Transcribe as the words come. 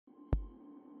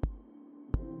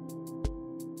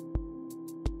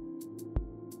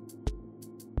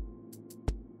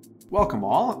Welcome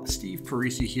all. Steve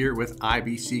Parisi here with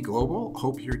IBC Global.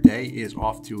 Hope your day is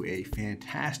off to a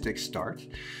fantastic start.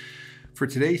 For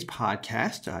today's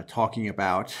podcast, talking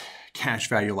about cash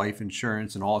value life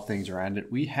insurance and all things around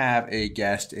it, we have a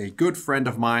guest, a good friend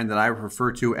of mine that I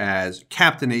refer to as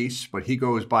Captain Ace, but he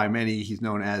goes by many. He's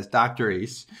known as Dr.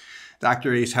 Ace.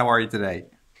 Dr. Ace, how are you today?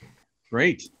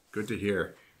 Great. Good to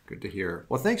hear. Good to hear.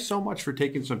 Well, thanks so much for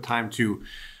taking some time to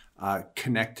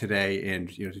connect today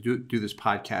and to do this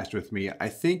podcast with me. I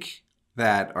think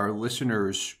that our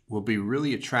listeners will be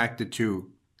really attracted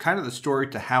to kind of the story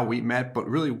to how we met, but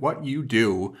really what you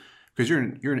do, because you're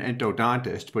an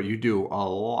endodontist, but you do a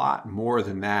lot more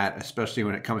than that, especially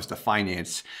when it comes to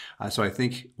finance. So I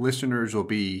think listeners will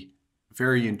be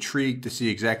very intrigued to see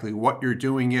exactly what you're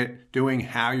doing,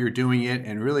 how you're doing it,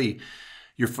 and really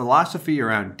your philosophy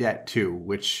around debt too,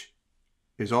 which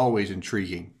is always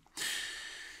intriguing.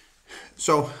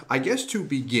 So I guess to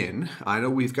begin, I know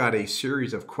we've got a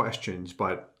series of questions,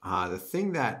 but the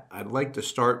thing that I'd like to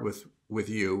start with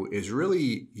you is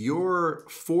really your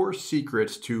 4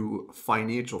 secrets to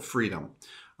financial freedom.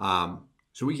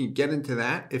 So we can get into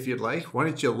that if you'd like. Why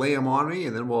don't you lay them on me,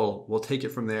 and then we'll take it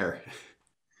from there.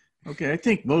 Okay, I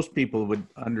think most people would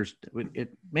understand.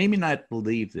 It maybe not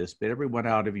believe this, but everyone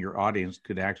out of your audience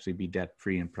could actually be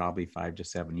debt-free in probably 5 to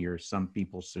 7 years. Some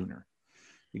people sooner,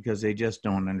 because they just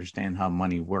don't understand how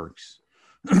money works.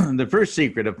 The first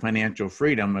secret of financial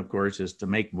freedom, of course, is to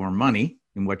make more money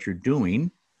in what you're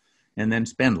doing and then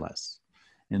spend less.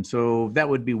 And so that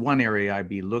would be one area I'd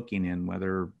be looking in,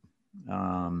 whether,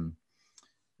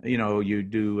 you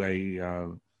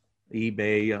do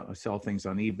eBay, sell things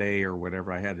on eBay or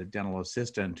whatever. I had a dental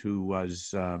assistant who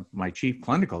was my chief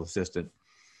clinical assistant,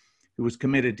 who was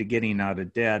committed to getting out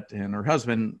of debt, and her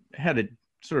husband had a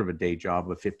sort of a day job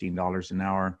of $15 an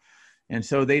hour. And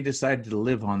so they decided to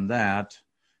live on that.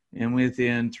 And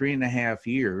within 3.5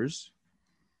 years,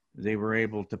 they were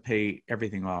able to pay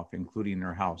everything off, including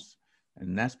their house.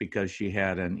 And that's because she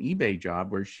had an eBay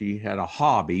job where she had a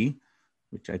hobby,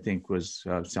 which I think was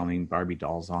selling Barbie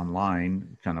dolls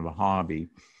online, kind of a hobby.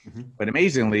 Mm-hmm. But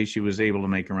amazingly, she was able to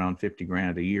make around 50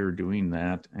 grand a year doing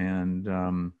that.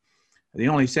 And the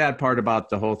only sad part about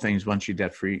the whole thing is once she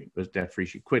was debt free,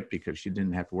 she quit because she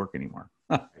didn't have to work anymore.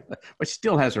 But she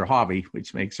still has her hobby,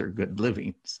 which makes her good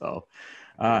living. So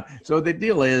the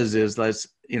deal is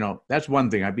that's one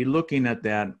thing. I'd be looking at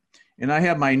that. And I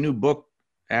have my new book,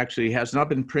 actually has not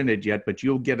been printed yet, but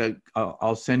you'll get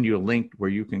I'll send you a link where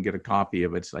you can get a copy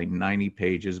of it. It's like 90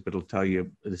 pages, but it'll tell you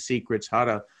the secrets, how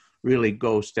to really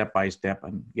go step by step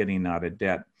on getting out of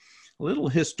debt. A little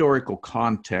historical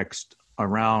context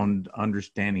around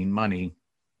understanding money.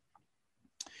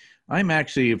 I'm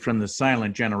actually from the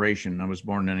silent generation. I was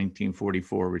born in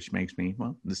 1944, which makes me,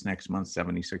 this next month,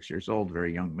 76 years old,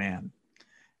 very young man.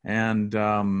 And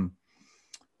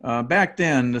back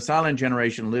then, the silent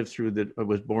generation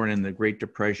was born in the Great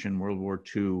Depression, World War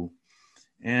II.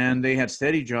 And they had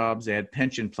steady jobs, they had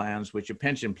pension plans, which a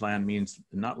pension plan means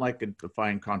not like a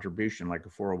defined contribution, like a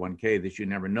 401k, that you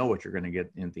never know what you're going to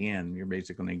get in the end. You're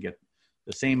basically going to get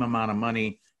the same amount of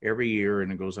money every year,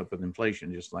 and it goes up with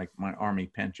inflation, just like my Army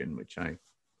pension, which I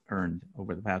earned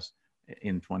over the past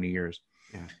 20 years.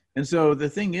 Yeah. And so the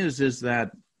thing is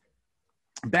that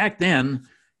back then,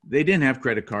 they didn't have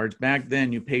credit cards. Back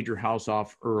then, you paid your house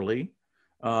off early.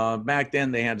 Back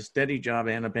then, they had a steady job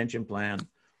and a pension plan,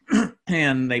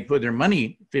 and they put their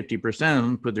money, 50% of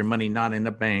them put their money not in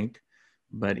the bank,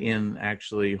 but in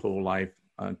actually whole life,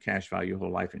 cash value,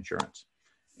 whole life insurance.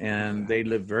 And they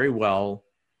lived very well,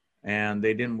 and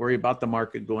they didn't worry about the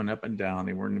market going up and down.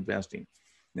 They weren't investing.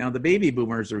 Now, the baby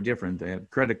boomers are different. They have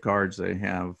credit cards. They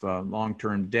have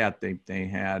long-term debt. They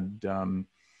had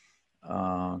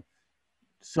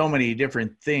so many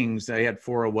different things. They had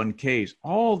 401ks.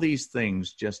 All these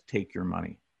things just take your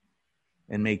money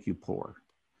and make you poor.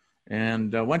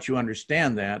 And once you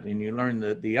understand that and you learn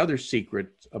that the other secret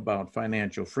about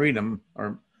financial freedom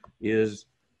is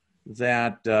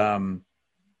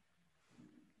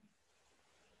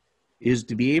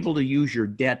to be able to use your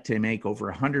debt to make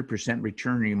over 100%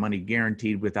 return on your money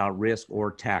guaranteed without risk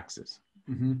or taxes.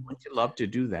 Mm-hmm. Wouldn't you love to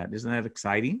do that? Isn't that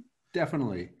exciting?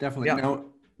 Definitely. Yeah. No,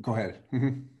 go ahead.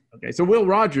 Okay. So Will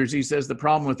Rogers, he says the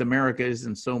problem with America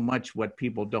isn't so much what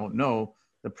people don't know.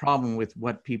 The problem with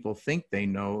what people think they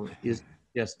know is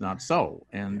just not so.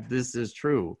 And this is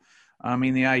true. I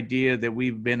mean, the idea that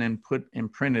we've been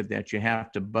imprinted that you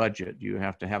have to budget, you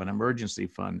have to have an emergency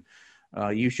fund.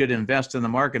 You should invest in the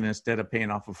market instead of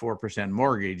paying off a 4%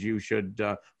 mortgage. You should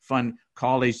fund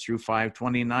college through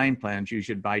 529 plans. You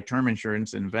should buy term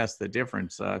insurance, invest the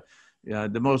difference.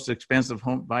 The most expensive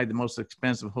home, buy the most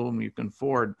expensive home you can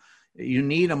afford. you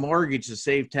need a mortgage to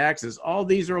save taxes. All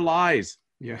these are lies.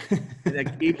 Yeah.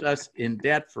 That keeps us in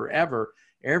debt forever.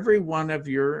 Every one of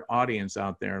your audience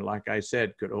out there, like I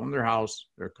said, could own their house,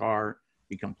 their car,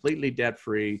 be completely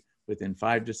debt-free within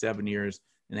 5 to 7 years,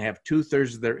 and have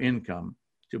 2/3 of their income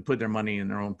to put their money in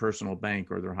their own personal bank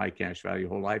or their high cash value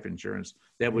whole life insurance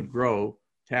that would grow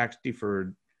tax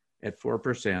deferred at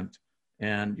 4%,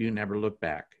 and you never look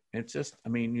back. It's just, I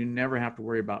mean, you never have to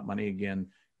worry about money again.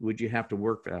 Would you have to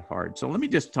work that hard? So let me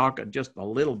just talk just a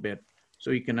little bit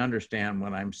so you can understand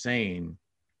what I'm saying.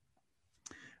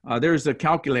 There's a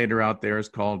calculator out there. It's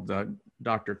called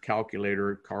Dr.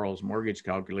 Calculator, Carl's Mortgage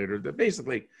Calculator, that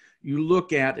basically you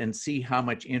look at and see how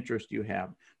much interest you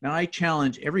have. Now, I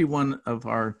challenge every one of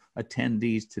our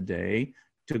attendees today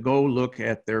to go look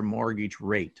at their mortgage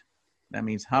rate. That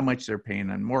means how much they're paying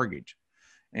on mortgage.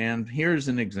 And here's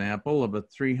an example of a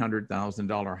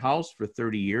 $300,000 house for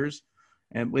 30 years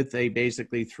and with a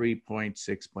basically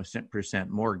 3.6%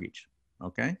 mortgage.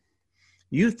 Okay,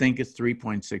 you think it's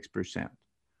 3.6%.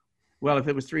 Well, if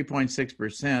it was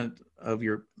 3.6% of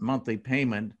your monthly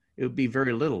payment, it would be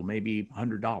very little, maybe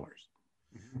 $100.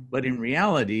 But in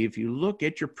reality, if you look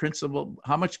at your principal,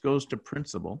 how much goes to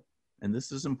principal, and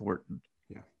this is important,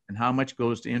 and how much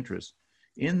goes to interest,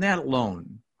 in that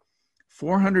loan,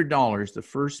 $400 the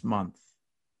first month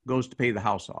goes to pay the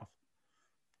house off.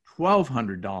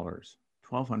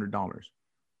 $1,200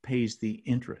 pays the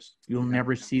interest. You'll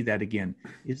never see that again.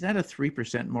 Is that a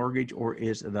 3% mortgage or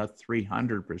is it a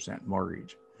 300%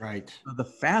 mortgage? Right. So the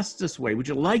fastest way, would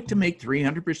you like to make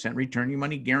 300% return your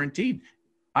money guaranteed?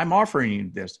 I'm offering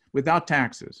you this without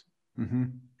taxes. Mm-hmm.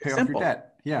 Pay off your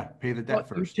debt. Yeah, pay the debt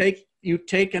first. You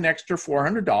take an extra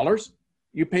 $400,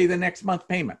 you pay the next month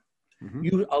payment. Mm-hmm.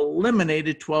 You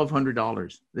eliminated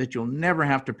 $1,200 that you'll never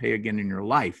have to pay again in your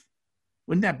life.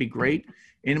 Wouldn't that be great?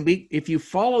 And if you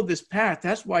follow this path,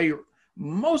 that's why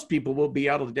most people will be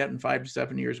out of debt in 5 to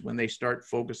 7 years when they start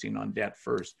focusing on debt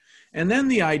first. And then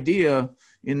the idea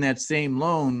in that same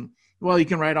loan, well, you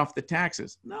can write off the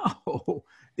taxes. No,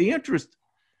 the interest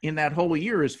in that whole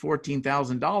year is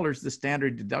 $14,000. The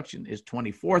standard deduction is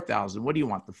 $24,000. What do you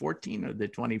want, the 14 or the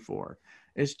 24?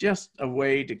 It's just a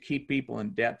way to keep people in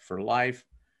debt for life.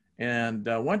 And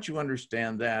once you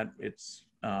understand that, it's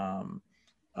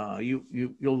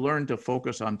you'll learn to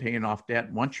focus on paying off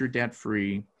debt. Once you're debt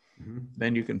free,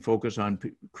 then you can focus on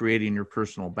creating your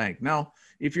personal bank. Now,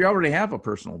 if you already have a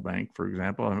personal bank, for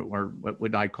example, or what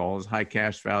would I call as high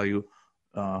cash value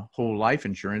whole life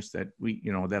insurance that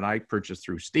that I purchased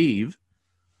through Steve,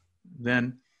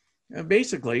 then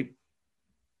basically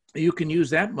you can use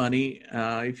that money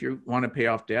if you want to pay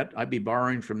off debt. I'd be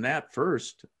borrowing from that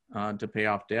first to pay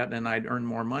off debt, and I'd earn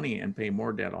more money and pay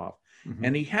more debt off. Mm-hmm.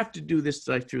 And you have to do this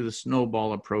like through the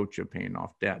snowball approach of paying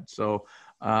off debt. So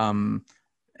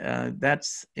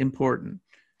that's important.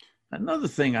 Another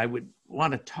thing I would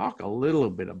want to talk a little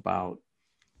bit about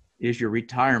is your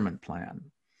retirement plan.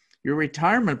 Your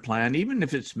retirement plan, even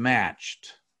if it's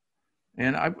matched,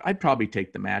 and I'd probably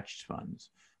take the matched funds,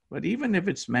 but even if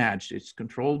it's matched, it's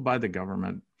controlled by the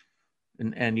government,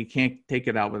 and you can't take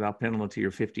it out without penalty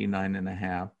or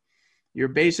 59.5. You're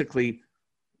basically,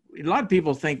 a lot of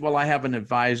people think, well, I have an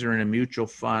advisor and a mutual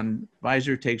fund.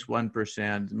 Advisor takes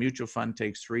 1%, the mutual fund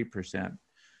takes 3%.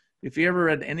 If you ever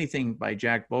read anything by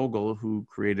Jack Bogle, who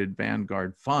created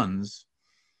Vanguard Funds,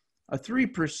 a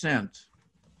 3%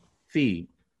 fee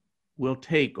will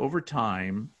take over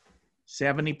time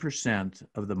 70%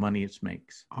 of the money it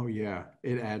makes. Oh yeah,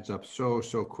 it adds up so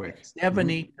quick.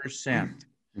 70%.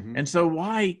 Mm-hmm. And so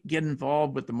why get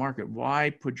involved with the market? Why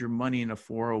put your money in a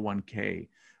 401k?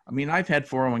 I mean, I've had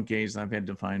 401ks, I've had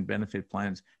defined benefit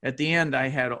plans. At the end, I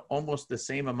had almost the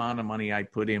same amount of money I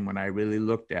put in when I really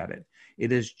looked at it.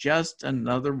 It is just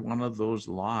another one of those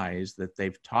lies that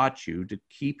they've taught you to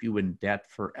keep you in debt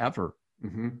forever.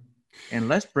 Mm-hmm. And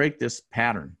let's break this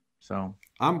pattern. So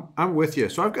I'm with you.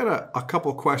 So I've got a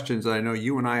couple questions that I know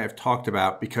you and I have talked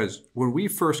about, because when we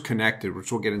first connected,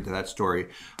 which we'll get into that story,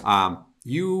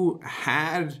 you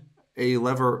had a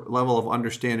level of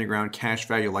understanding around cash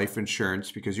value life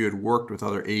insurance because you had worked with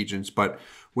other agents. But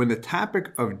when the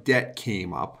topic of debt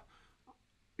came up,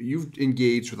 you've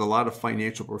engaged with a lot of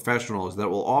financial professionals that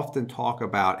will often talk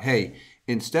about, hey,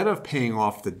 instead of paying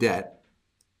off the debt,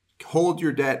 hold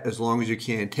your debt as long as you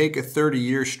can. Take a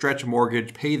 30-year stretch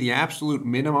mortgage, pay the absolute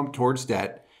minimum towards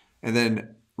debt, and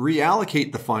then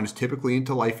reallocate the funds typically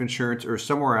into life insurance or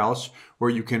somewhere else where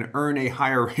you can earn a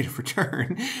higher rate of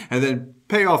return and then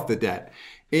pay off the debt.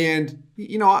 And,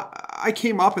 I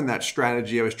came up in that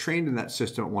strategy. I was trained in that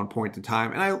system at one point in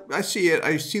time. And I see it.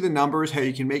 I see the numbers, how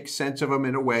you can make sense of them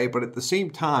in a way. But at the same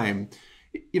time,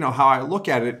 how I look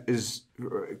at it is,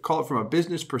 call it from a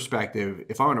business perspective.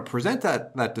 If I want to present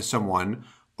that to someone,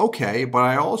 okay, but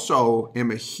I also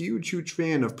am a huge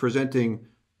fan of presenting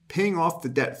paying off the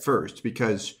debt first,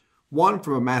 because one,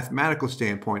 from a mathematical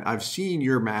standpoint, I've seen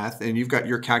your math, and you've got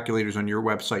your calculators on your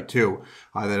website too,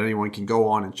 that anyone can go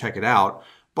on and check it out.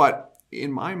 But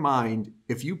in my mind,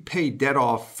 if you pay debt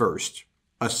off first,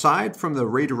 aside from the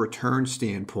rate of return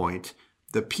standpoint,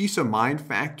 the peace of mind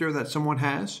factor that someone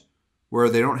has, where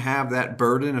they don't have that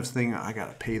burden of thinking, I got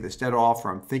to pay this debt off,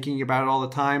 or I'm thinking about it all the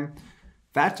time,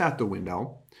 that's out the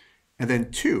window. And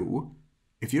then two,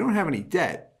 if you don't have any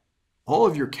debt, all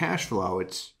of your cash flow,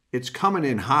 it's coming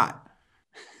in hot.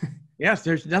 Yes,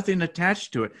 there's nothing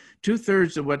attached to it.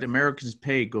 2/3 of what Americans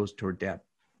pay goes toward debt.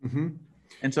 Mm-hmm.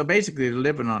 And so basically they're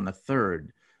living on a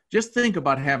third. Just think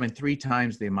about having 3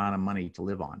 times the amount of money to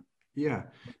live on. Yeah.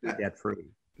 Debt free.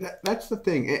 That's the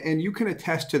thing. And you can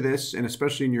attest to this, and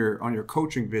especially on your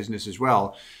coaching business as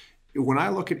well. When I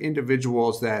look at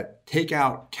individuals that take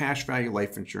out cash value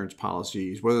life insurance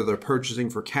policies, whether they're purchasing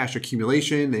for cash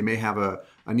accumulation, they may have a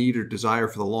need or desire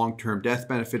for the long-term death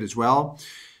benefit as well.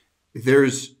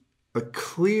 There's a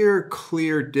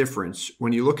clear difference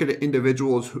when you look at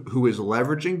individuals who is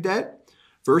leveraging debt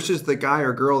versus the guy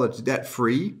or girl that's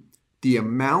debt-free. The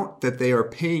amount that they are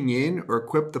paying in or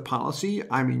equip the policy,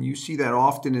 I mean, you see that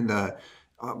often in the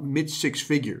mid 6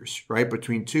 figures, right?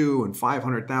 Between 200,000 and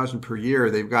 500,000 per year,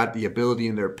 they've got the ability,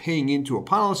 and they're paying into a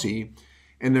policy,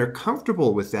 and they're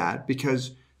comfortable with that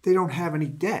because they don't have any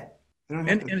debt. And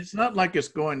it's not like it's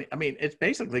going, I mean, it's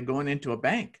basically going into a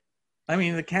bank. I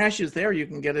mean, the cash is there. You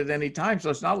can get it any time.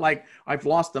 So it's not like I've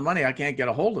lost the money, I can't get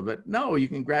a hold of it. No, you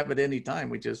can grab it any time,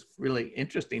 which is really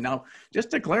interesting. Now,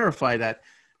 just to clarify that,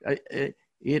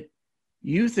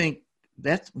 you think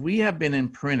we have been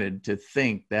imprinted to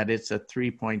think that it's a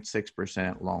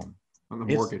 3.6% loan. On the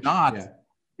mortgage. It's not. Yeah.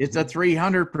 It's a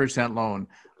 300% loan.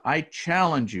 I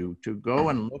challenge you to go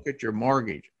and look at your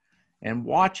mortgage and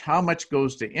watch how much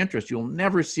goes to interest. You'll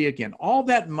never see again. All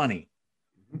that money,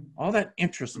 all that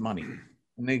interest money.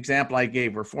 In the example I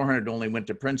gave, where 400 only went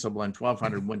to principal and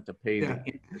 1,200 went to pay the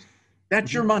interest.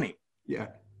 That's your money. Yeah.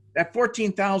 That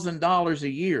 $14,000 a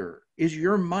year is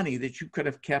your money that you could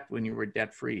have kept when you were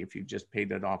debt free if you just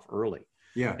paid it off early.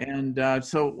 Yeah. And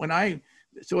so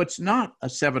it's not a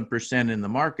 7% in the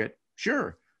market.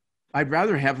 Sure, I'd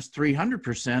rather have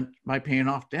 300% by paying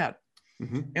off debt.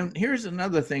 Mm-hmm. And here's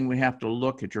another thing: we have to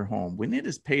look at your home. When it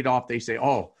is paid off, they say,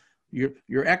 "Oh,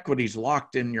 your equity's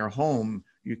locked in your home.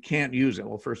 You can't use it."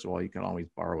 Well, first of all, you can always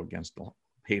borrow against a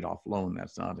paid off loan.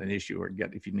 That's not an issue, or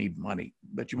get if you need money,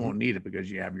 but you won't need it because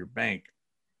you have your bank.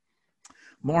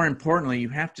 More importantly, you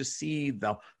have to see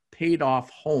the paid off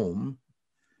home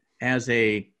as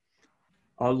a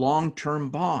long-term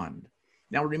bond.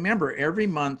 Now, remember, every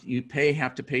month you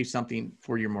have to pay something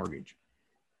for your mortgage.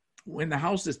 When the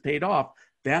house is paid off,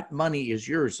 that money is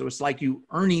yours. So it's like you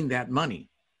earning that money,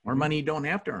 or money you don't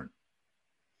have to earn.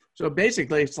 So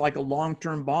basically, it's like a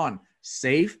long-term bond.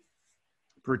 Safe,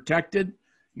 protected,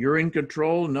 you're in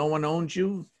control, no one owns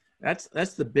you. That's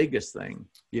the biggest thing.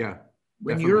 Yeah.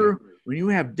 When you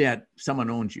have debt, someone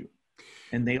owns you,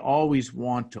 and they always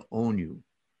want to own you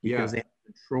because they have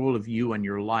control of you and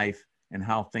your life and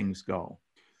how things go.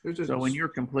 So when you're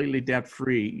completely debt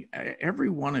free, every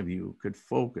one of you could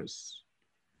focus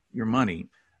your money.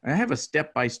 I have a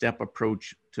step-by-step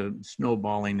approach to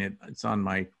snowballing it. It's on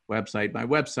my website. My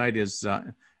website is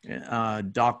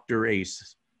Dr.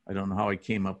 Ace. I don't know how I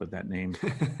came up with that name,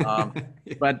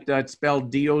 but it's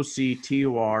spelled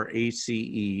DOCTORACE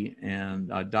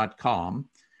and .com.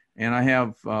 And I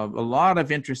have a lot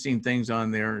of interesting things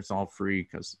on there. It's all free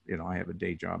because, I have a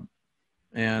day job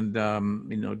and,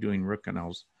 doing root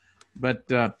canals. But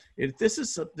this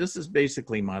is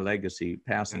basically my legacy,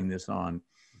 passing this on.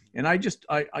 And I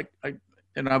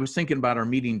was thinking about our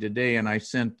meeting today, and I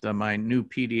sent my new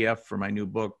PDF for my new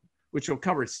book, which will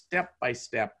cover step by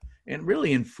step and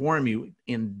really inform you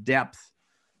in depth,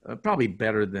 probably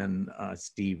better than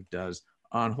Steve does,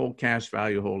 on whole cash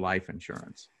value, whole life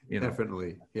insurance.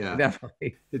 Definitely. Yeah.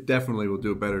 Definitely. It definitely will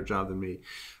do a better job than me.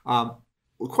 A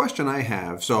question I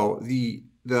have. So the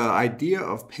idea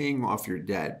of paying off your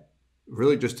debt,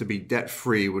 really just to be debt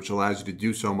free, which allows you to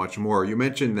do so much more. You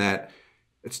mentioned that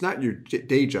it's not your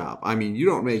day job. I mean, you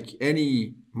don't make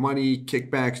any money,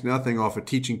 kickbacks, nothing off of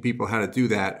teaching people how to do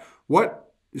that.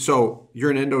 So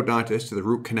you're an endodontist to the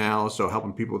root canal, so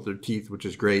helping people with their teeth, which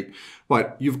is great.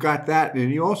 But you've got that, and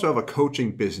you also have a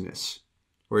coaching business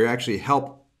where you actually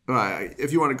help.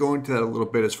 If you want to go into that a little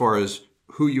bit as far as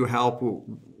who you help,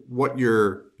 what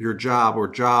your job or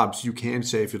jobs you can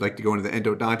say if you'd like to go into the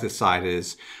endodontist side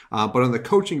is. But on the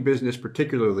coaching business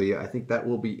particularly, I think that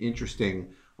will be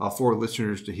interesting for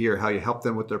listeners to hear how you help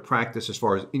them with their practice as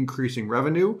far as increasing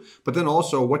revenue, but then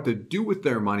also what to do with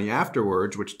their money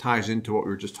afterwards, which ties into what we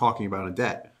were just talking about in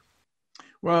debt.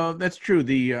 Well, that's true.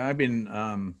 I've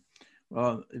been,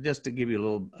 well, just to give you a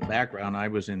little background, I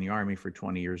was in the Army for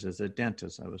 20 years as a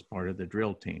dentist. I was part of the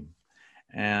drill team,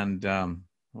 and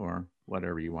or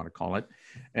whatever you want to call it.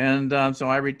 And so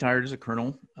I retired as a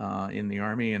colonel in the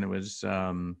Army, and it was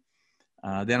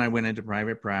then I went into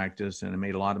private practice, and I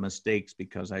made a lot of mistakes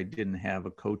because I didn't have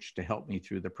a coach to help me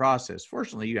through the process.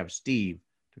 Fortunately, you have Steve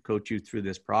to coach you through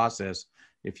this process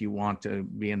if you want to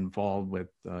be involved with,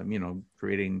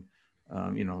 creating,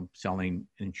 selling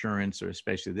insurance, or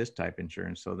especially this type of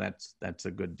insurance. So that's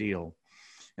a good deal.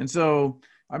 And so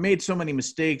I made so many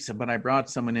mistakes, but I brought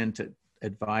someone in to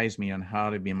advise me on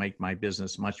how to make my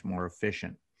business much more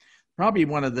efficient.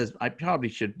 I probably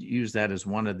should use that as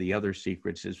one of the other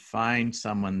secrets, is find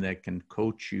someone that can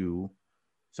coach you,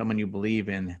 someone you believe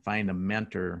in, find a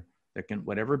mentor that can,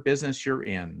 whatever business you're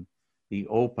in, be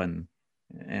open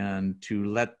and to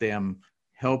let them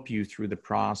help you through the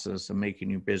process of making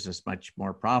your business much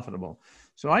more profitable.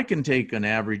 So I can take an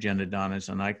average endodontist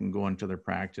and I can go into their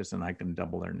practice and I can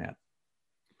double their net.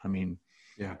 I mean,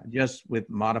 yeah, just with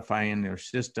modifying their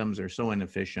systems, they're so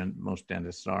inefficient, most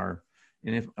dentists are.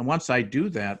 And once I do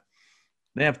that,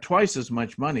 they have twice as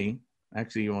much money,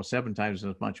 actually, 7 times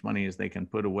as much money as they can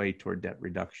put away toward debt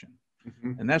reduction.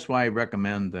 Mm-hmm. And that's why I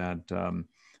recommend that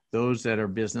those that are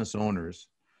business owners,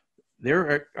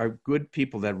 there are good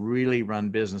people that really run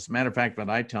business. Matter of fact, what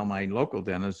I tell my local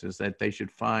dentists is that they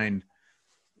should find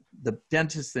the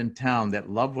dentists in town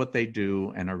that love what they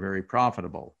do and are very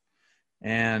profitable,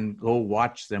 and go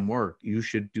watch them work. You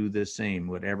should do the same,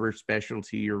 whatever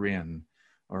specialty you're in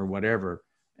or whatever,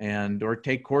 or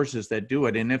take courses that do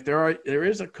it. And if there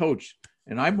is a coach,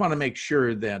 and I want to make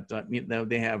sure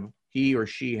that he or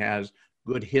she has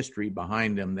good history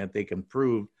behind them, that they can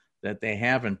prove that they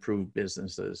have improved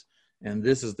businesses, and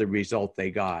this is the result they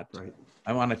got. Right.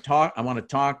 I want to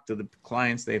talk to the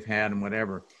clients they've had and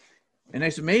whatever. And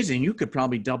it's amazing. You could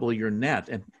probably double your net,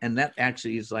 and that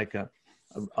actually is like a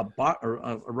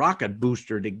rocket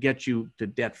booster to get you to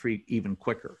debt free even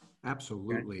quicker.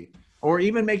 Absolutely. Okay? Or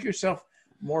even make yourself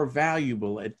more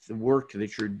valuable at the work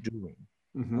that you're doing.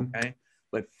 Mm-hmm. Okay.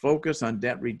 But focus on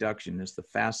debt reduction is the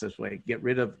fastest way. Get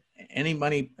rid of any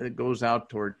money that goes out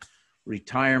toward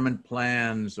retirement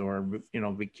plans or,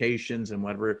 vacations and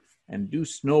whatever, and do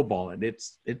snowball it.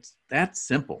 It's that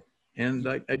simple. And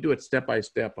I do it step by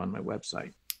step on my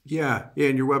website. Yeah.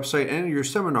 And your website and your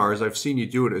seminars, I've seen you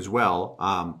do it as well.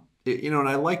 And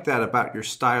I like that about your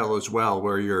style as well,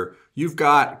 where you've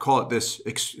got, call it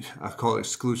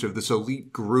exclusive, this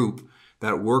elite group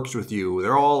that works with you.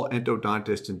 They're all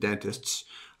endodontists and dentists.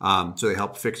 So they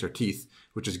help fix their teeth,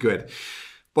 which is good.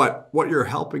 But what you're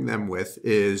helping them with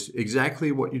is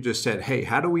exactly what you just said. Hey,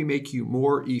 how do we make you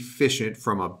more efficient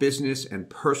from a business and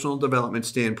personal development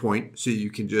standpoint so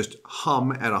you can just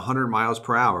hum at 100 miles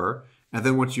per hour? And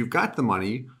then once you've got the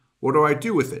money, what do I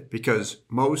do with it? Because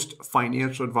most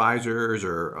financial advisors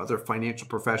or other financial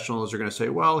professionals are going to say,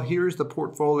 well, here's the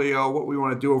portfolio, what we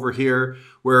want to do over here,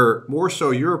 where more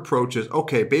so your approach is,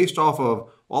 okay, based off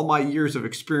of all my years of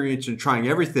experience in trying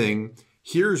everything,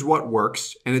 here's what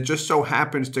works. And it just so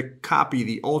happens to copy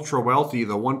the ultra wealthy,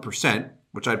 the 1%,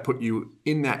 which I'd put you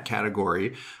in that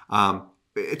category.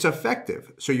 It's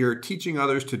effective. So you're teaching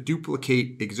others to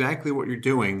duplicate exactly what you're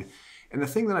doing. And the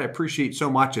thing that I appreciate so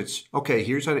much, it's, okay,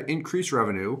 here's how to increase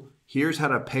revenue. Here's how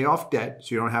to pay off debt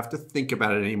so you don't have to think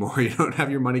about it anymore. You don't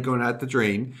have your money going out the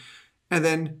drain. And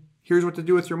then here's what to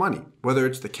do with your money, whether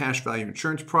it's the cash value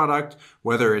insurance product,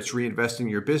 whether it's reinvesting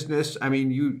your business. I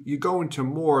mean, you go into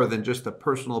more than just the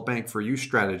personal bank for you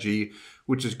strategy,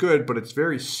 which is good, but it's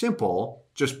very simple,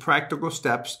 just practical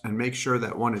steps, and make sure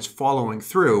that one is following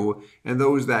through. And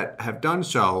those that have done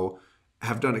so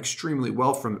have done extremely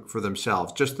well for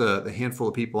themselves. Just the handful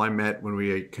of people I met when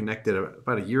we connected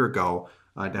about a year ago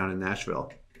down in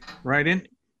Nashville. Right. And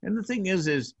the thing is,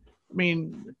 I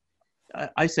mean,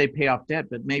 I say pay off debt,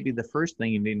 but maybe the first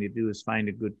thing you need to do is find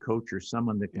a good coach or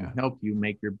someone that can help you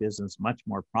make your business much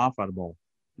more profitable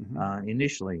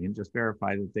initially, and just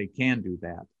verify that they can do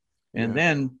that. And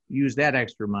then use that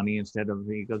extra money instead of,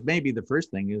 because maybe the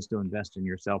first thing is to invest in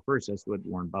yourself first. That's what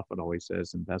Warren Buffett always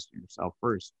says, invest in yourself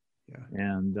first. Yeah.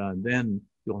 And then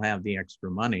you'll have the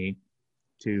extra money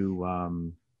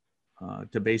to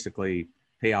basically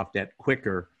pay off debt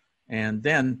quicker. And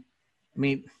then, I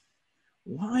mean,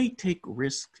 why take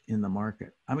risk in the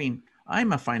market? I mean,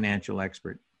 I'm a financial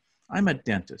expert. I'm a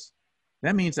dentist.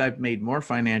 That means I've made more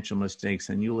financial mistakes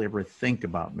than you'll ever think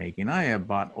about making. I have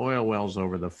bought oil wells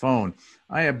over the phone.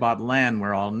 I have bought land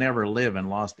where I'll never live and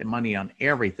lost money on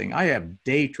everything. I have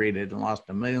day traded and lost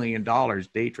 $1 million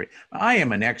day trade. I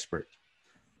am an expert,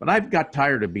 but I've got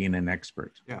tired of being an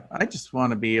expert. Yeah. I just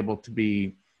want to be able to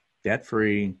be debt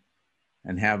free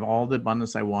and have all the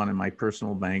abundance I want in my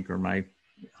personal bank or my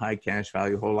high cash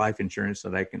value whole life insurance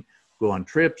so that I can go on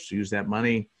trips, use that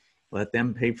money, let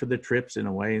them pay for the trips in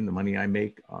a way, and the money I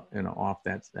make, off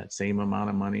that same amount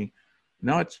of money.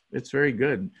 No, it's very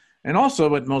good. And also,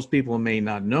 what most people may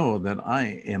not know, that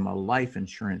I am a life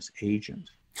insurance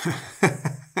agent.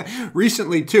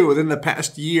 Recently, too, within the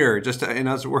past year, just in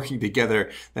us working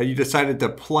together, that you decided to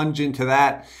plunge into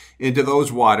those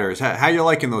waters. How you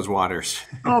liking those waters?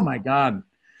 Oh my God.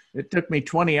 It took me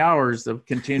 20 hours of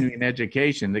continuing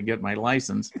education to get my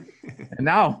license. And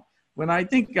now, when I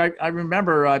think I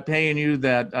remember paying you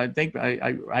that, I think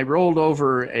I rolled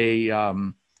over a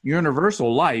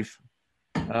universal life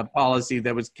policy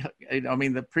that was, I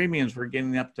mean, the premiums were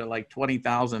getting up to like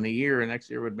 $20,000 a year, and next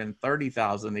year would have been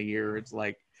 $30,000 a year. It's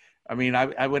like, I mean,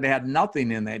 I would have had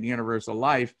nothing in that universal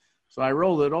life. So I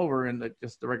rolled it over into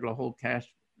just the regular whole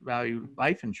cash value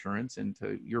life insurance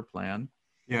into your plan.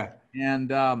 Yeah. And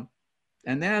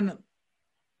then,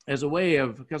 as a way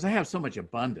of, because I have so much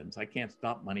abundance, I can't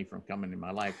stop money from coming in my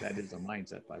life. That is a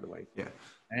mindset, by the way. Yeah.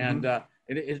 And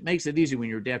it makes it easy when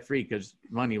you're debt free, because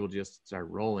money will just start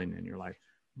rolling in your life.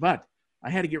 But I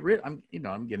had to get rid. I'm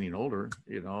getting older.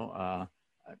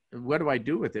 What do I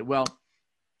do with it? Well,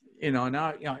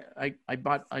 now I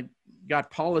got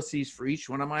policies for each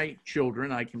one of my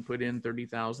children. I can put in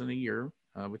 $30,000 a year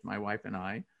with my wife and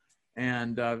I,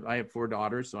 and I have 4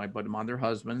 daughters, so I put them on their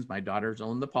husbands. My daughters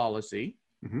own the policy.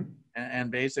 Mm-hmm. And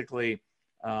basically,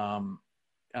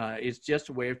 it's just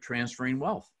a way of transferring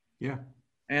wealth. Yeah.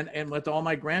 And with all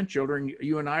my grandchildren,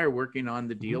 you and I are working on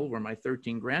the deal where my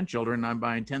 13 grandchildren, I'm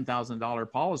buying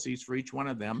 $10,000 policies for each one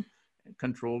of them,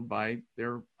 controlled by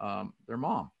their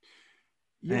mom.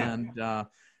 Yeah.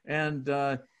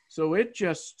 So it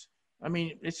just, I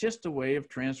mean, it's just a way of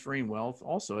transferring wealth.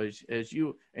 Also, as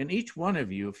you, and each one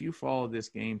of you, if you follow this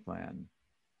game plan,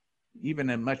 even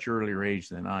at a much earlier age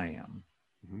than I am,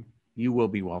 mm-hmm. you will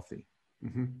be wealthy.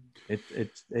 Mm-hmm.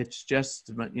 It's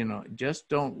just, just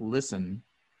don't listen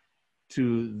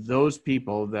to those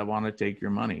people that want to take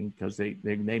your money, because they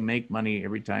make money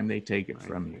every time they take it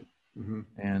from you. Mm-hmm.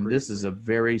 And this is a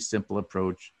very simple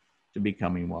approach to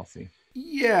becoming wealthy.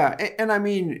 Yeah. And I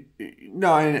mean,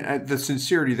 no, and the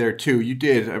sincerity there too, you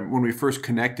did, when we first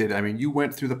connected, I mean, you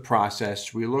went through the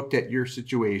process. We looked at your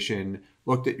situation,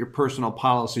 looked at your personal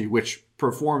policy, which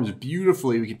performs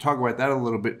beautifully. We can talk about that a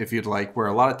little bit if you'd like, where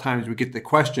a lot of times we get the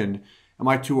question, am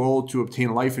I too old to obtain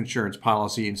a life insurance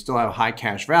policy and still have a high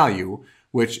cash value,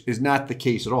 which is not the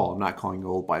case at all. I'm not calling you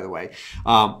old, by the way.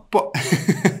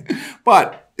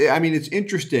 But I mean, it's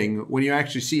interesting when you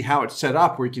actually see how it's set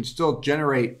up, where you can still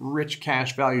generate rich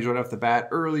cash values right off the bat,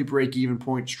 early break-even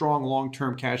point, strong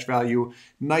long-term cash value,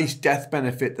 nice death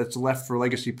benefit that's left for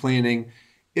legacy planning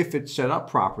if it's set up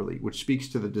properly, which speaks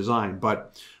to the design.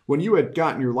 But when you had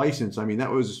gotten your license, I mean,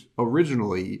 that was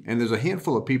originally, and there's a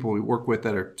handful of people we work with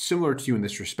that are similar to you in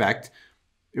this respect,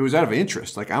 it was out of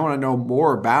interest. Like, I want to know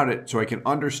more about it so I can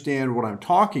understand what I'm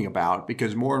talking about,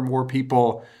 because more and more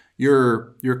people,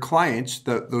 your clients,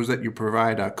 those that you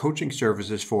provide coaching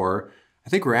services for, I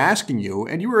think we're asking you,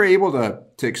 and you were able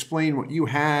to explain what you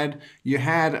had. You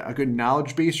had a good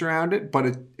knowledge base around it,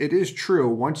 but it is true.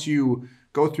 Once you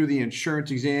go through the insurance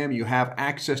exam, you have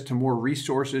access to more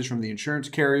resources from the insurance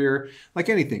carrier. Like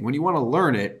anything, when you want to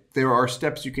learn it, there are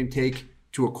steps you can take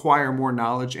to acquire more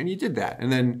knowledge, and you did that.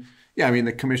 And then, yeah, I mean,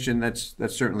 the commission, that's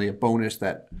certainly a bonus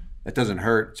that doesn't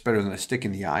hurt. It's better than a stick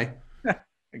in the eye.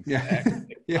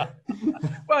 Exactly. Yeah.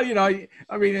 Well,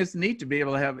 I mean, it's neat to be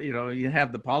able to have, you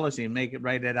have the policy and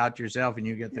write it out yourself, and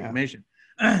you get the commission.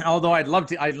 Although I'd love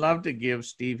to give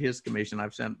Steve his commission.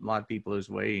 I've sent a lot of people his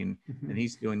way, and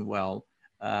he's doing well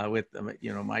with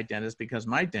my dentist, because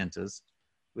my dentist,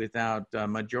 without a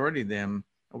majority of them,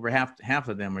 over half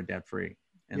of them are debt free,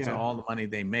 and so all the money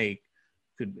they make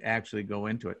could actually go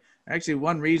into it. Actually,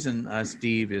 one reason,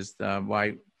 Steve, is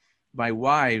why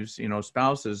wives,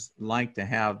 spouses like to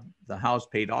have the house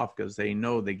paid off, because they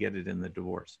know they get it in the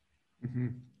divorce. Mm-hmm.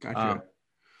 Gotcha.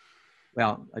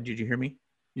 Well, did you hear me?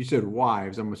 You said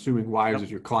wives. I'm assuming wives is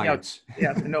your clients.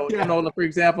 No. For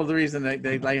example, the reason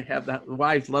they like have the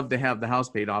wives love to have the house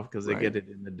paid off, because they get it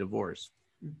in the divorce,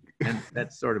 and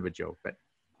that's sort of a joke. But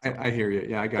So I hear you.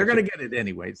 Yeah, I got they're you. going to get it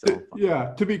anyway. So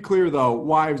Yeah, to be clear though,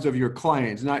 wives of your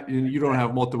clients, not you don't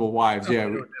have multiple wives. no, Yeah,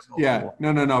 we don't have yeah,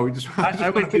 multiple. no. We just, I just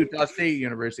went want to to Utah State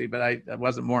University, but I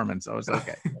wasn't Mormon, so it's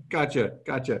okay. gotcha.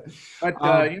 But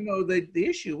Um, the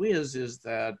issue is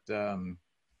that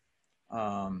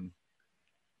um,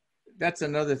 that's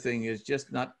another thing is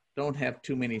just not don't have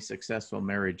too many successful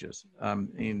marriages. I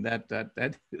mean that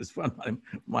is one of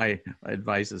my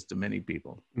advices to many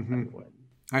people. By the way.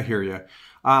 I hear you.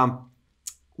 Um,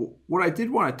 what I did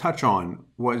want to touch on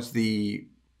was the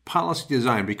policy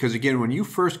design because again, when you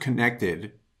first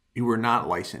connected, you were not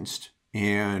licensed.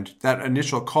 And that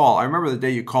initial call, I remember the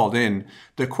day you called in,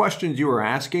 the questions you were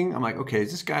asking, I'm like, okay,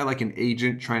 is this guy like an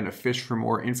agent trying to fish for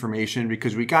more information?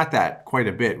 Because we got that quite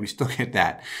a bit. We still get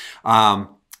that.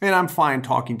 And I'm fine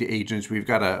talking to agents. We've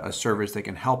got a service that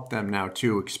can help them now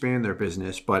to expand their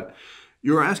business. But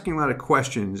you were asking a lot of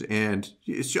questions, and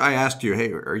I asked you,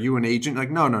 "Hey, are you an agent?" Like,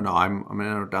 no. I'm an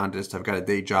endodontist. I've got a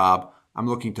day job. I'm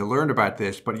looking to learn about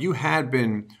this. But you had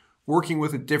been working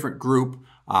with a different group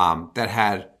that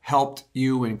had helped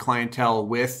you and clientele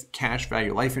with cash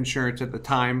value life insurance at the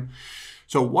time.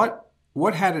 So,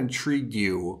 what had intrigued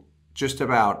you just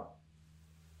about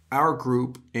our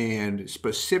group and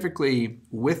specifically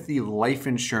with the life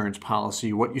insurance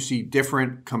policy, what you see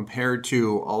different compared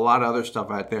to a lot of other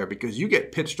stuff out there? Because you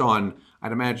get pitched on,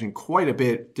 I'd imagine, quite a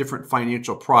bit different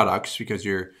financial products because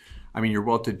you're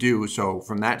well to do. So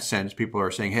from that sense, people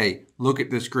are saying, hey, look at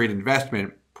this great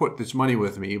investment, put this money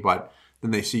with me. But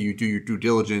then they see you do your due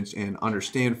diligence and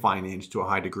understand finance to a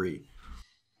high degree.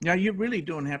 Yeah, you really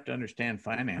don't have to understand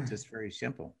finance. It's very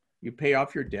simple. You pay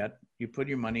off your debt, you put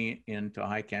your money into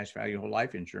high cash value whole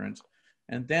life insurance,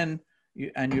 and then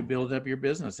you build up your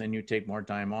business and you take more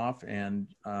time off. And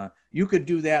you could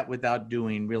do that without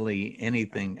doing really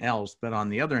anything else. But on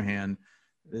the other hand,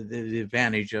 the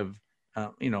advantage of,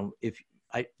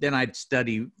 I'd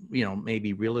study,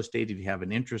 maybe real estate if you have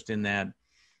an interest in that.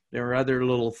 There are other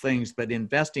little things, but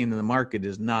investing in the market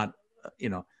is not,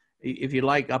 if you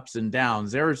like ups and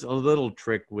downs, there's a little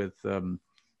trick with,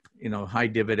 high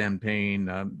dividend paying,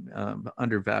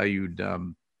 undervalued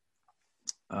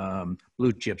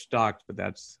blue chip stocks, but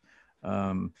that's,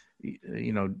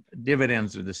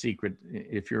 dividends are the secret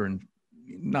if you're in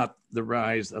not the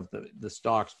rise of the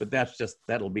stocks, but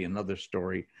that'll be another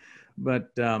story. But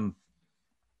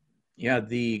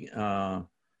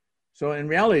so in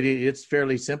reality, it's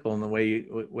fairly simple in the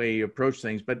way you approach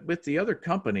things. But with the other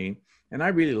company, and I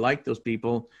really like those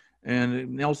people,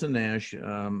 and Nelson Nash,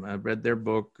 I've read their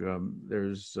book.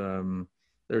 There's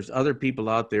other people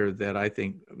out there that I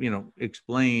think,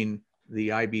 explain the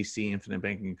IBC infinite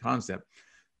banking concept.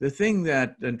 The thing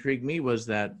that intrigued me was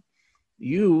that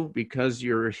because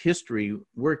your history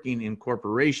working in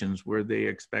corporations where they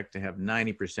expect to have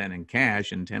 90% in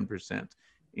cash and 10%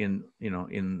 in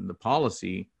the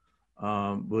policy,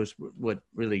 was what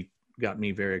really got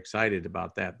me very excited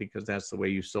about that, because that's the way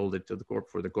you sold it to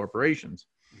for the corporations.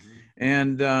 Mm-hmm.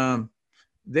 And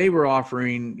they were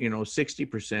offering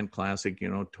 60% classic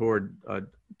toward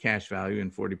cash value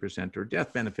and 40% toward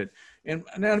death benefit. And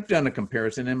I've done a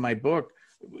comparison in my book,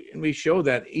 and we show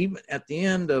that even at the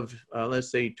end of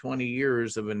let's say 20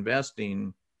 years of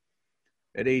investing,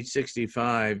 at age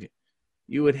 65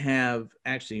 you would have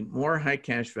actually more high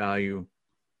cash value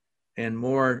and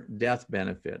more death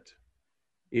benefit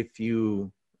if you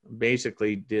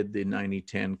basically did the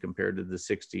 90-10 compared to the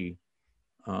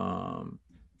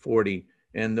 60-40.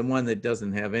 And the one that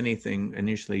doesn't have anything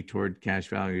initially toward cash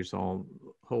values,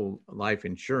 whole life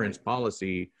insurance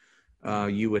policy,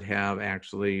 you would have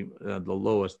actually the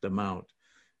lowest amount.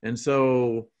 And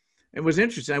so it was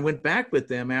interesting. I went back with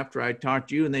them after I talked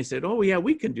to you, and they said, oh, yeah,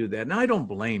 we can do that. Now, I don't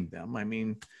blame them. I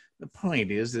mean, the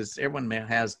point is everyone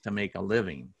has to make a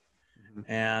living. Mm-hmm.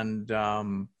 And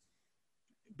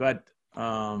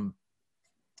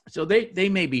so they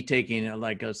may be taking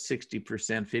like a 60%,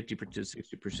 50% to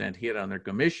 60% hit on their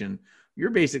commission. You're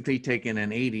basically taking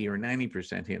an 80 or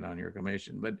 90% hit on your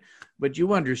commission. But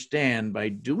you understand by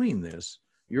doing this,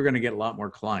 you're going to get a lot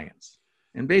more clients.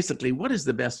 And basically, what is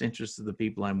the best interest of the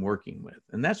people I'm working with?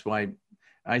 And that's why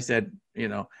I said,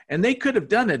 and they could have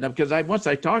done it, because once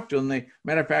I talked to them,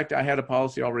 matter of fact, I had a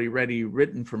policy already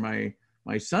written for my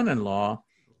son-in-law.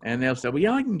 And they'll say, well,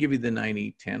 yeah, I can give you the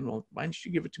 90-10. Well, why didn't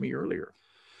you give it to me earlier?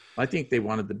 I think they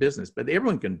wanted the business, but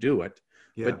everyone can do it.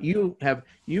 Yeah. But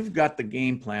you've got the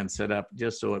game plan set up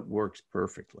just so it works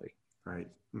perfectly. Right.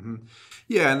 Mm-hmm.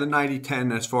 Yeah. And the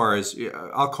 90-10, as far as,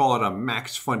 I'll call it a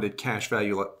max funded cash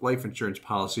value life insurance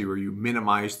policy where you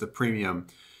minimize the premium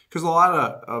because a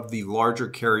lot of the larger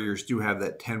carriers do have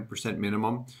that 10%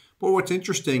 minimum. But what's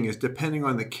interesting is depending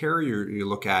on the carrier you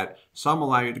look at, some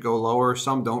allow you to go lower,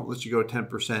 some don't let you go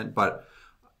 10%. But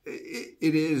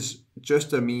it is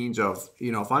just a means of,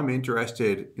 if I'm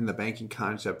interested in the banking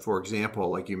concept, for example,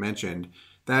 like you mentioned,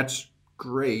 that's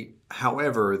great.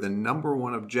 However, the number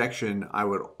one objection I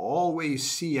would always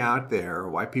see out there,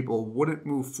 why people wouldn't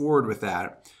move forward with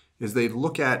that, is they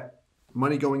look at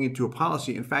money going into a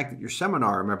policy. In fact, at your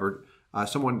seminar, I remember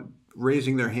someone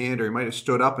raising their hand, or he might have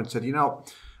stood up and said,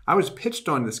 I was pitched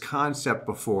on this concept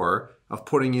before of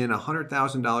putting in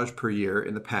 $100,000 per year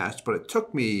in the past, but it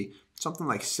took me something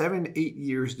like 7-8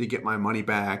 years to get my money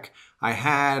back. I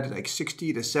had like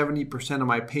 60 to 70% of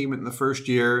my payment in the first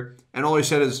year. And all he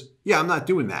said is, yeah, I'm not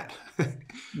doing that.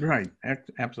 Right.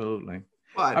 Absolutely.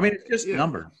 But, I mean, it's just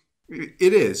numbers.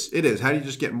 It is. How do you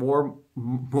just get more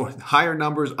higher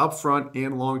numbers up front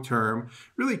and long term,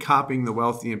 really copying the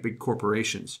wealthy and big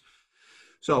corporations.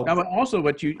 So now, but also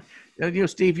what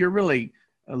Steve, you're really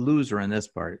a loser in this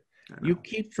part. You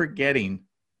keep forgetting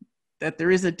that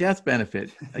there is a death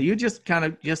benefit. You just kind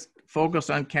of focus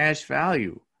on cash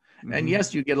value. Mm-hmm. And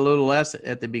yes, you get a little less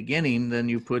at the beginning than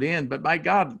you put in, but my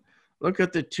God, look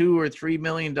at the $2 or $3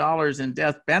 million in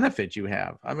death benefit you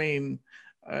have. I mean,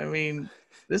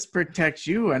 this protects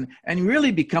you and you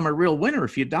really become a real winner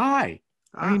if you die.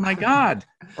 I mean, my God,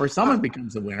 or someone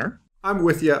becomes a winner. I'm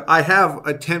with you. I have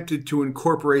attempted to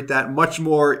incorporate that much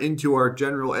more into our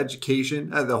general education,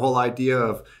 the whole idea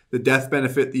of the death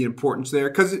benefit, the importance there,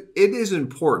 because it is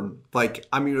important. Like,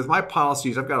 I mean, with my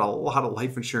policies, I've got a lot of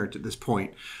life insurance at this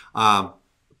point.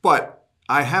 But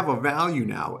I have a value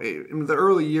now. In the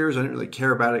early years, I didn't really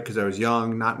care about it because I was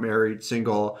young, not married,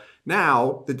 single.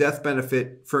 Now, the death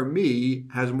benefit for me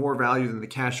has more value than the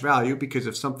cash value because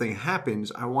if something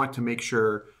happens, I want to make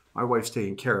sure my wife's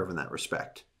taken care of in that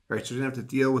respect. Right, so you don't have to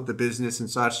deal with the business and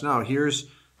such. No, here's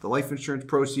the life insurance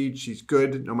proceeds. She's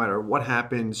good no matter what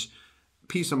happens.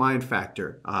 Peace of mind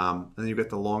factor. And then you've got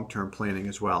the long-term planning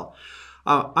as well.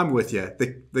 I'm with you.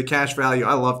 The cash value,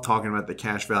 I love talking about the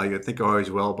cash value. I think I always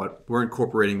will, but we're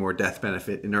incorporating more death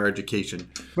benefit in our education.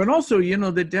 But also,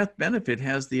 the death benefit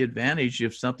has the advantage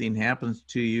if something happens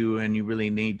to you and you really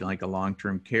need like a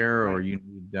long-term care or you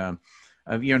need,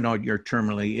 you're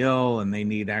terminally ill and they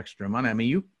need extra money. I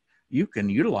mean, you can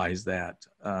utilize that,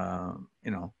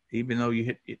 even though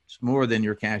it's more than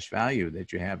your cash value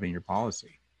that you have in your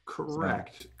policy.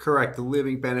 Correct. The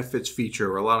living benefits feature,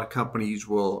 where a lot of companies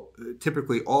will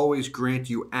typically always grant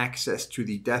you access to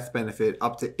the death benefit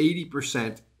up to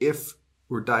 80% if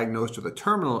we're diagnosed with a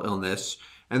terminal illness.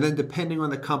 And then depending on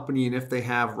the company and if they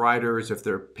have riders, if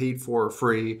they're paid for or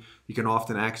free, you can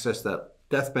often access that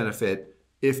death benefit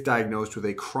if diagnosed with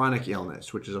a chronic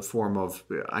illness, which is a form of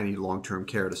I need long-term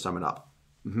care, to sum it up.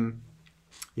 Mm-hmm.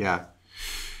 Yeah.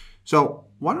 So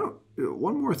one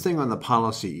more thing on the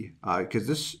policy, because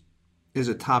this is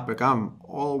a topic I'm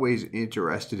always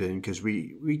interested in because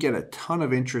we get a ton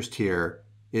of interest here,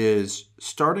 is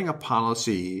starting a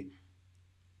policy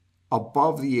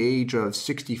above the age of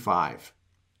 65,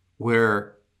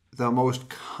 where the most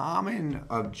common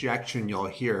objection you'll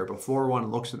hear before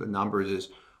one looks at the numbers is,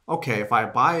 okay, if I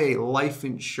buy a life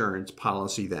insurance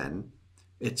policy, then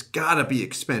it's got to be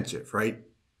expensive, right?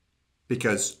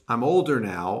 Because I'm older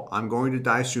now, I'm going to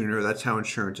die sooner. That's how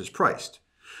insurance is priced,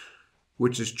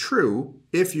 which is true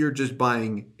if you're just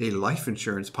buying a life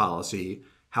insurance policy.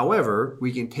 However,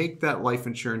 we can take that life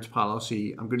insurance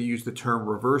policy, I'm going to use the term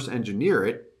reverse engineer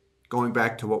it, going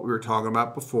back to what we were talking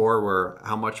about before, where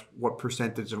what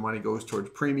percentage of money goes towards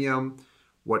premium,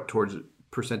 what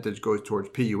percentage goes towards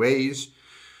PUAs.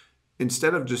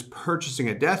 Instead of just purchasing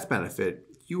a death benefit,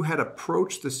 you had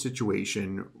approached the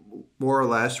situation more or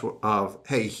less of,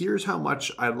 hey, here's how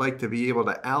much I'd like to be able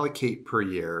to allocate per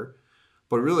year,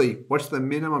 but really, what's the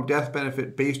minimum death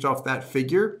benefit based off that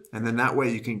figure? And then that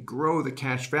way you can grow the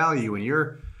cash value. And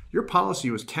your policy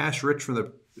was cash rich from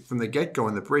the get-go,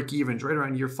 and the break even's right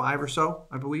around year 5 or so,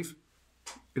 I believe.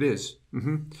 It is.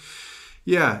 Mm-hmm.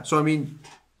 Yeah. So I mean,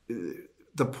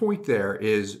 the point there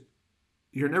is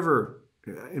you're never,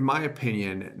 in my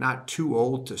opinion, not too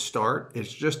old to start.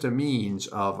 It's just a means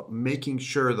of making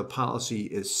sure the policy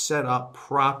is set up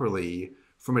properly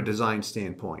from a design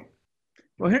standpoint.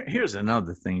 Well, here's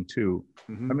another thing too.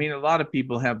 Mm-hmm. I mean, a lot of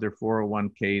people have their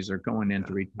 401ks, are going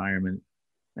into retirement.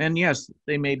 And yes,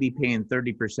 they may be paying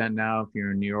 30% now. If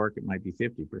you're in New York, it might be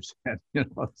 50%,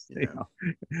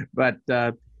 But,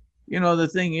 the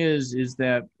thing is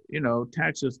that,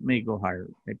 taxes may go higher.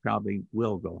 They probably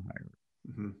will go higher.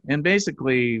 Mm-hmm. And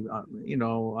basically,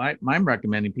 I'm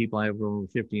recommending people over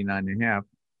 59 and a half,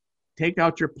 take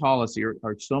out your policy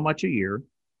or so much a year,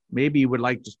 maybe you would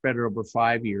like to spread it over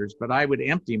 5 years, but I would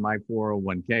empty my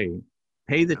 401k,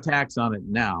 pay the tax on it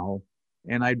now,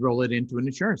 and I'd roll it into an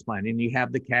insurance plan. And you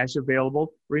have the cash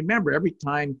available. Remember, every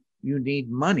time you need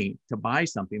money to buy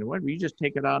something or whatever, you just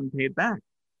take it out and pay it back.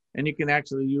 And you can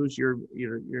actually use your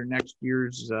next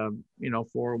year's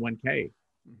 401k.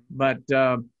 But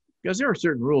because there are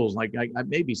certain rules, like I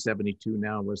may be 72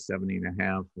 now, was 70 and a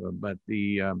half, but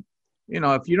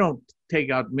if you don't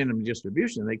take out minimum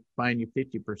distribution, they fine you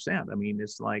 50%. I mean,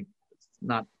 it's like, it's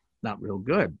not real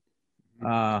good.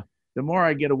 The more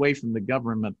I get away from the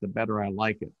government, the better I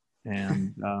like it.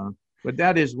 And, but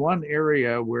that is one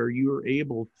area where you're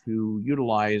able to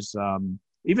utilize,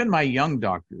 even my young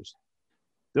doctors,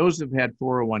 those who've had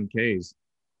 401ks,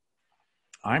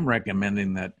 I'm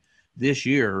recommending that this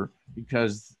year,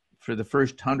 because for the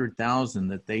first 100,000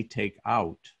 that they take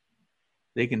out,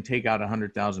 they can take out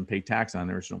 100,000, pay tax on,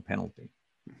 there's no penalty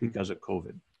because of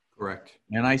COVID. Correct.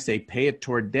 And I say pay it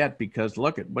toward debt, because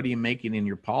look at what are you making in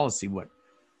your policy? What,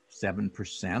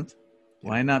 7%?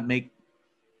 Why not make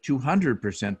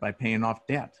 200% by paying off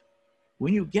debt?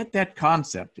 When you get that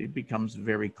concept, it becomes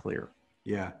very clear.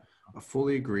 Yeah, I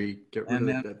fully agree. Get rid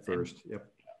of that first. Yep.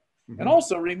 And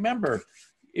also remember,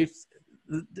 it's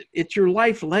your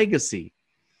life legacy.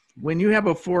 When you have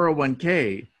a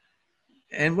 401k,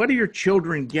 and what do your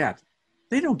children get?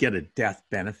 They don't get a death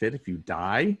benefit if you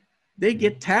die. They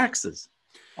get taxes,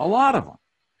 a lot of them.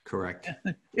 Correct.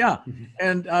 Yeah.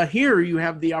 And here you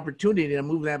have the opportunity to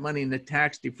move that money in the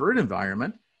tax deferred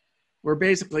environment, where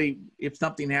basically if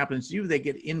something happens to you, they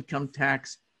get income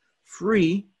tax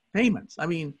free payments. I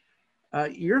mean,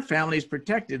 your family is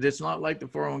protected. It's not like the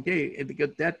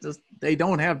 401k. They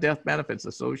don't have death benefits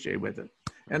associated with it.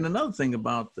 And another thing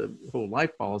about the whole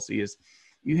life policy is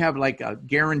you have like a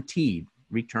guaranteed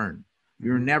return.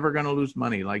 You're never going to lose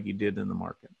money like you did in the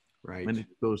market. Right. When it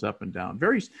goes up and down.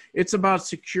 It's about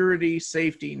security,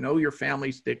 safety, know your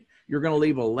family stick. You're going to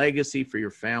leave a legacy for your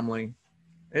family.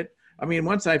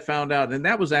 Once I found out, and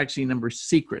that was actually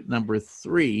number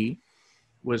 3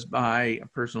 was buy a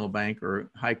personal bank or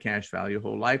high cash value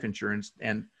whole life insurance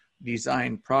and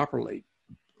designed properly,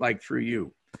 like through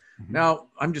you. Mm-hmm. Now,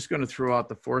 I'm just going to throw out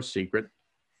the 4th secret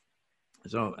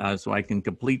so I can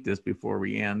complete this before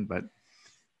we end. But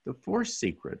the 4th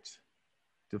secret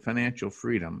to financial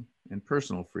freedom and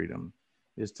personal freedom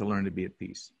is to learn to be at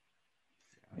peace.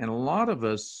 And a lot of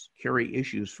us carry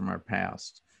issues from our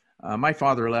past. My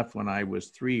father left when I was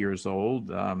 3 years old,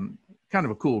 kind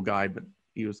of a cool guy, but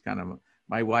he was kind of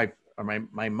my wife or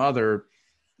my mother.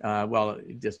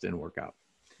 It just didn't work out.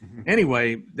 Mm-hmm.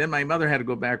 Anyway, then my mother had to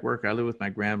go back work. I lived with my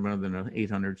grandmother in an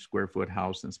 800 square foot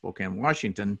house in Spokane,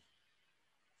 Washington.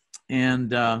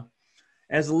 And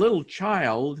as a little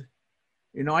child,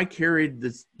 I carried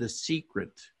the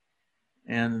secret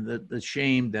and the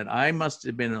shame that I must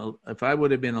have been, if I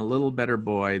would have been a little better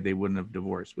boy, they wouldn't have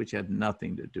divorced, which had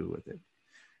nothing to do with it.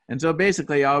 And so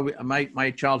basically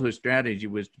my childhood strategy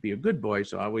was to be a good boy.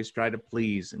 So I always try to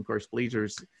please. And of course,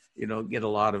 pleasers, get a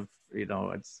lot of,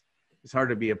 it's hard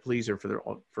to be a pleaser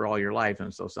for all your life.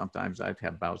 And so sometimes I've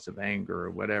had bouts of anger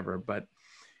or whatever, but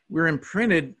we're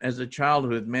imprinted as a child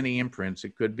with many imprints.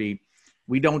 It could be,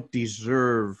 we don't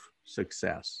deserve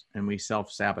success and we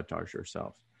self-sabotage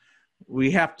ourselves.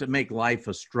 We have to make life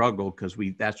a struggle because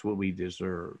that's what we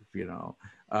deserve,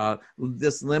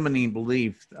 this limiting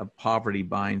belief of poverty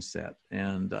mindset.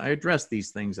 And I address these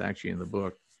things actually in the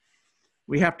book.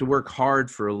 We have to work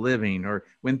hard for a living, or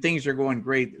when things are going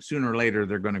great, sooner or later,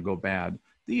 they're going to go bad.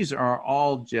 These are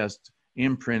all just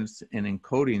imprints and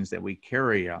encodings that we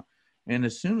carry out. And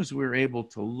as soon as we're able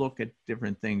to look at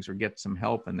different things or get some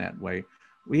help in that way,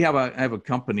 I have a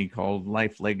company called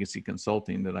Life Legacy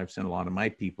Consulting that I've sent a lot of my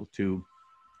people to.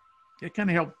 It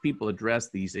kind of help people address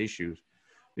these issues,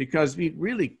 because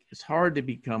it's hard to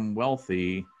become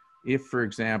wealthy if, for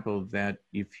example,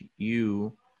 if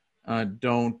you if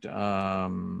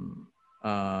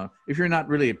you're not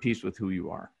really at peace with who you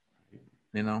are,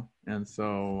 and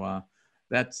so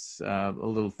that's a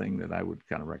little thing that I would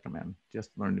kind of recommend.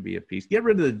 Just learn to be at peace. Get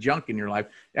rid of the junk in your life.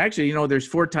 Actually, there's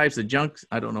 4 types of junk.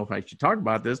 I don't know if I should talk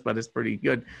about this, but it's pretty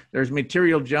good. There's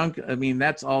material junk. I mean,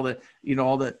 that's all the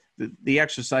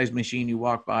exercise machine you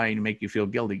walk by and make you feel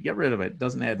guilty. Get rid of it. It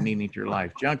doesn't add meaning to your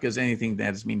life. Junk is anything that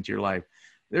has meaning to your life.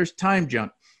 There's time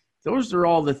junk. Those are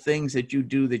all the things that you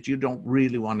do that you don't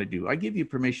really want to do. I give you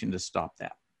permission to stop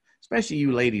that. Especially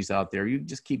you ladies out there, you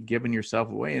just keep giving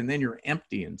yourself away and then you're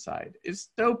empty inside. It's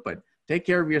stupid. Take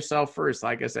care of yourself first.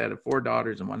 Like I said, I have 4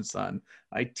 daughters and 1 son.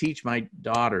 I teach my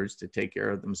daughters to take care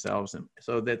of themselves and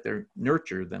so that they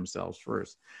nurture themselves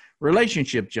first.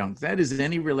 Relationship junk, that is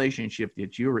any relationship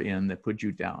that you're in that put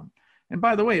you down. And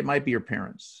by the way, it might be your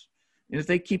parents. And if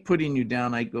they keep putting you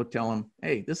down, I go tell them,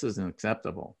 hey, this isn't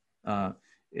acceptable.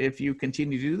 If you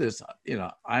continue to do this,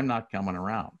 I'm not coming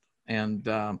around. And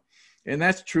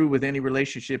that's true with any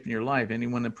relationship in your life.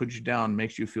 Anyone that puts you down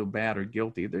makes you feel bad or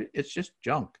guilty. It's just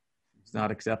junk. It's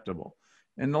not acceptable.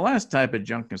 And the last type of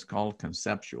junk is called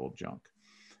conceptual junk.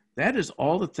 That is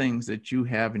all the things that you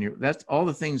have that's all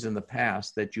the things in the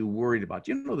past that you worried about.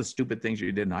 You know, the stupid things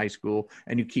you did in high school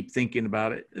and you keep thinking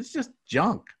about it. It's just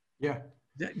junk. Yeah.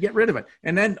 Get rid of it.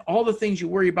 And then all the things you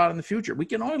worry about in the future. We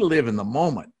can only live in the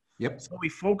moment. Yep. So we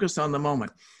focus on the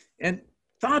moment. And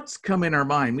thoughts come in our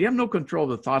mind. We have no control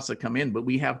of the thoughts that come in, but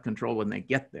we have control when they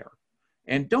get there.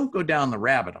 And don't go down the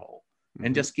rabbit hole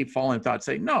and just keep following thoughts.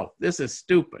 Say, no, this is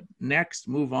stupid. Next,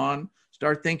 move on.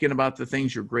 Start thinking about the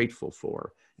things you're grateful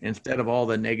for instead of all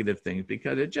the negative things,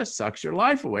 because it just sucks your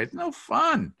life away. It's no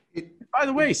fun. By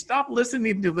the way, stop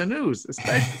listening to the news,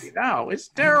 especially now. It's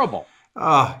terrible.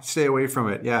 Stay away from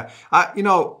it. Yeah.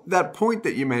 That point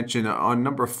that you mentioned on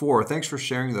number 4, thanks for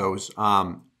sharing those.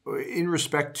 In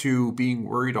respect to being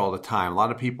worried all the time, a lot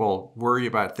of people worry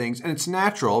about things, and it's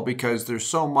natural because there's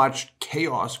so much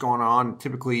chaos going on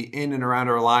typically in and around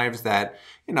our lives that,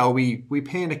 we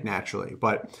panic naturally.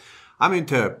 But I'm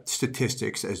into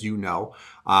statistics, as you know.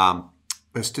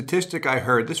 A statistic I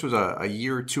heard, this was a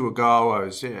year or two ago. I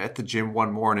was at the gym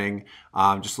one morning,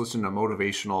 just listening to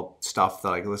motivational stuff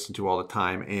that I listen to all the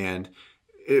time. And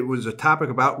it was a topic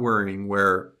about worrying,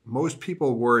 where most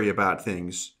people worry about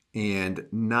things, and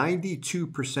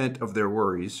 92% of their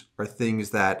worries are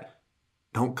things that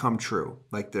don't come true.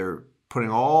 Like they're putting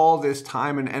all this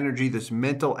time and energy, this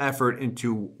mental effort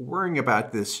into worrying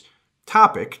about this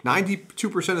topic,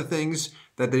 92% of things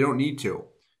that they don't need to.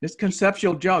 It's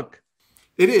conceptual junk.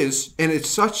 It is, and it's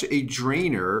such a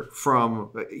drainer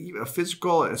from a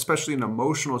physical, especially an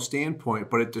emotional standpoint,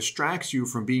 but it distracts you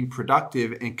from being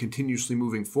productive and continuously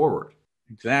moving forward.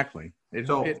 Exactly.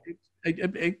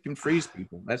 It can freeze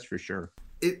people, that's for sure.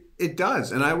 It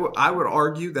does, and I would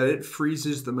argue that it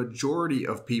freezes the majority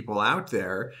of people out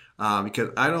there, because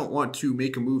I don't want to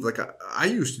make a move like I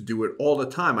used to do it all the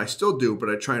time. I still do, but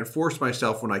I try and force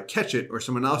myself when I catch it or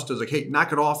someone else does, like, hey,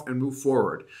 knock it off and move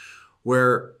forward.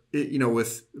 Where,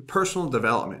 with personal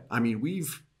development, I mean,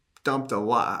 I've dumped a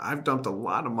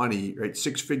lot of money, right?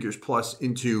 6 figures plus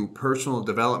into personal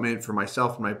development for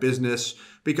myself and my business,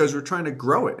 because we're trying to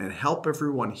grow it and help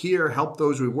everyone here, help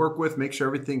those we work with, make sure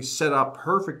everything's set up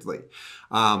perfectly.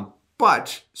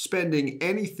 But spending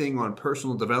anything on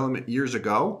personal development years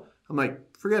ago, I'm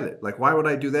like, forget it. Like, why would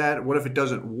I do that? What if it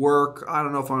doesn't work? I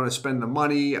don't know if I'm going to spend the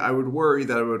money. I would worry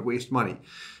that I would waste money.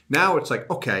 Now it's like,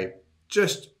 okay,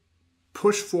 just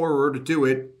push forward, do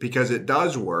it, because it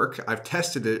does work. I've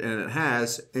tested it and it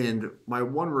has. And my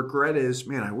one regret is,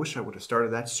 man, I wish I would have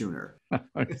started that sooner.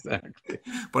 Exactly.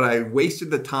 But I wasted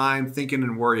the time thinking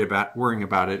and worrying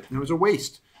about it. And it was a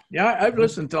waste. Yeah, I've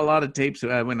listened to a lot of tapes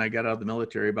when I got out of the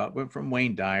military from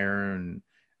Wayne Dyer and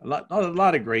a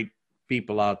lot of great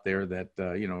people out there that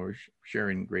are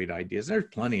sharing great ideas. There's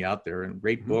plenty out there and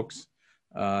great books.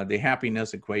 The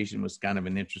Happiness Equation was kind of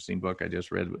an interesting book I just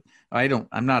read.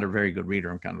 I'm not a very good reader.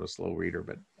 I'm kind of a slow reader,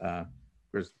 but of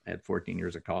course I had 14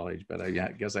 years of college, but I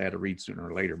guess I had to read sooner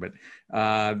or later. But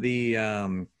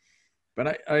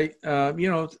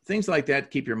things like that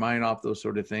keep your mind off those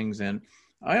sort of things. And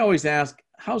I always ask,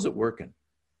 how's it working?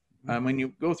 When you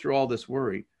go through all this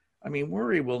worry, I mean,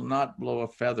 worry will not blow a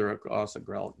feather across a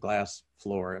glass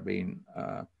floor. I mean,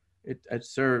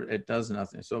 it does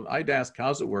nothing. So I'd ask,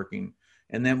 how's it working?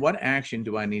 And then what action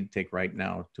do I need to take right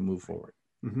now to move forward?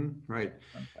 Right.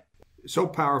 Okay. So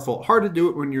powerful. Hard to do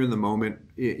it when you're in the moment.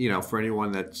 For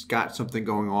anyone that's got something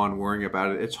going on, worrying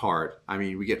about it, it's hard. I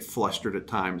mean, we get flustered at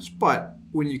times, but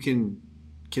when you can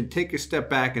take a step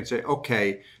back and say,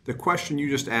 okay, the question you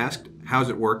just asked, how's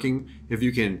it working? If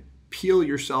you can peel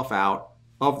yourself out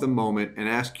of the moment and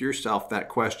ask yourself that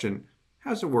question,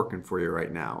 how's it working for you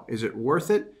right now? Is it worth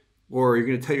it? Or you're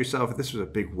going to tell yourself this was a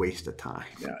big waste of time.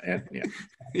 Yeah.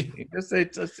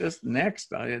 It's just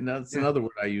next. And that's another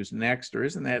word I use, next. Or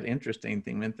isn't that interesting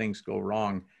thing when things go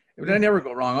wrong? If they never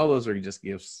go wrong, all those are just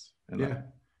gifts. Yeah,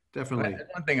 definitely. But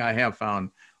one thing I have found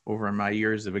over my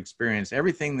years of experience,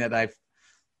 everything that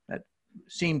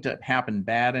seemed to happen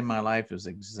bad in my life is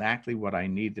exactly what I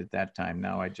need at that time.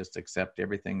 Now I just accept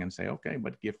everything and say, okay,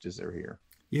 what gift is there here?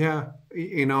 Yeah.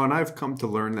 And I've come to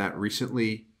learn that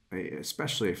recently,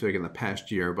 especially I feel like in the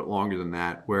past year, but longer than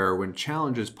that, where when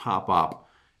challenges pop up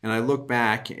and I look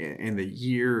back in the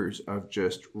years of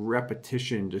just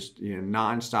repetition, just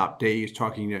nonstop days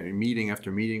talking, meeting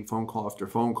after meeting, phone call after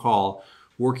phone call,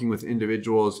 working with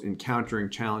individuals, encountering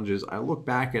challenges, I look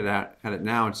back at it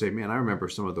now and say, man, I remember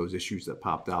some of those issues that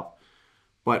popped up.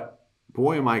 But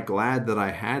boy, am I glad that I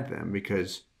had them,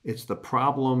 because it's the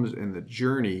problems and the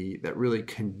journey that really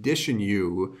condition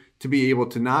you to be able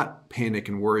to not panic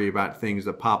and worry about things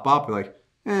that pop up. You're like,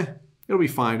 it'll be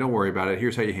fine. Don't worry about it.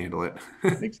 Here's how you handle it.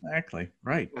 Exactly.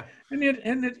 Right. And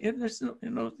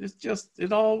it's just,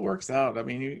 it all works out. I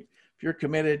mean, if you're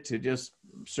committed to just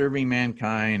serving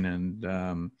mankind, and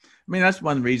I mean, that's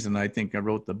one reason I think I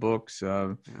wrote the books,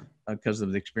 because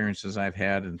of the experiences I've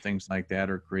had and things like that,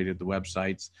 or created the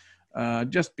websites,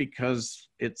 just because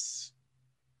it's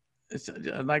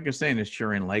like I was saying, it's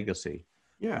sharing legacy.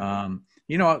 Yeah.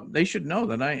 They should know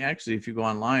that I actually, if you go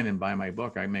online and buy my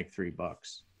book, I make $3.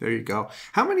 There you go.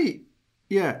 How many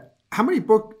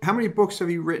books have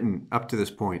you written up to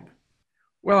this point?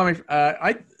 Well,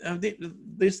 I mean,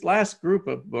 this last group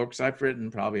of books, I've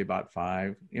written probably about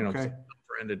 5, okay. Some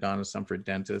for endodontists, some for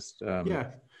dentists.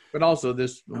 But also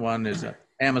this one is an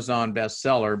Amazon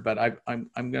bestseller, but I'm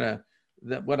going to,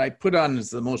 what I put on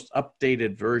is the most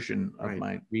updated version of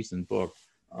my recent book.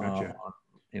 Gotcha.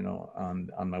 On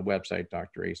my website,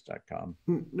 drace.com.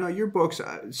 No, your books,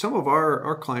 some of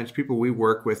our clients, people we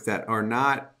work with that are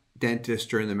not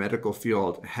dentists or in the medical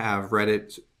field, have read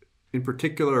it, in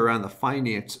particular around the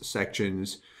finance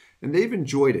sections, and they've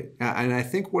enjoyed it. And I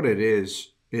think what it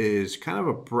is kind of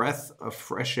a breath of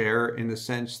fresh air, in the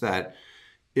sense that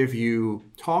if you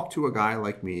talk to a guy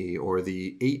like me, or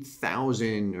the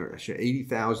 8,000 or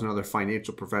 80,000 other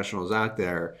financial professionals out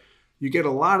there, you get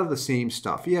a lot of the same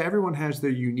stuff. Yeah, everyone has their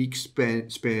unique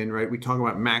spin, right? We talk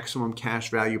about maximum cash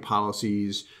value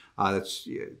policies. That's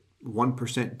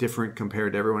 1% different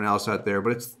compared to everyone else out there,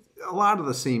 but it's a lot of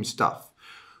the same stuff.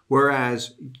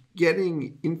 Whereas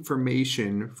getting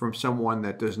information from someone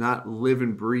that does not live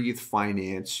and breathe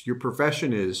finance, your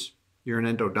profession is, you're an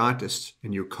endodontist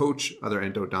and you coach other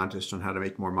endodontists on how to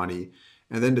make more money.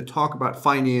 And then to talk about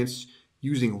finance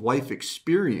using life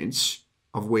experience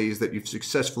of ways that you've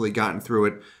successfully gotten through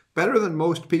it better than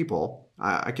most people,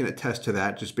 I can attest to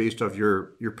that just based off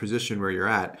your position where you're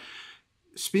at,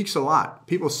 speaks a lot.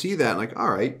 People see that and like,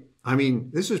 all right, I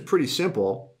mean, this is pretty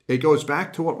simple. It goes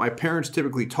back to what my parents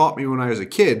typically taught me when I was a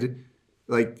kid.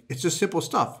 Like, it's just simple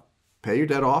stuff. Pay your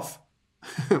debt off,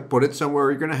 put it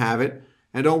somewhere you're going to have it,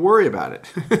 and don't worry about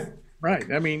it. Right.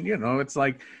 I mean, it's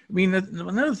like, I mean,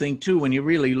 another thing too, when you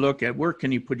really look at where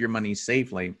can you put your money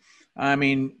safely? I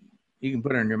mean, you can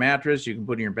put it on your mattress. You can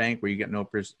put it in your bank where you get no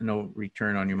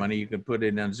return on your money. You can put it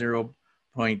in a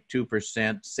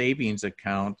 0.2% savings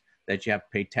account that you have to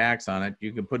pay tax on it.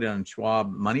 You can put it on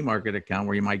Schwab money market account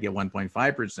where you might get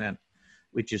 1.5%,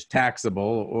 which is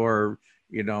taxable, or,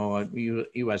 a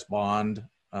U.S. bond,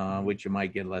 which you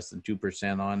might get less than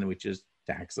 2% on, which is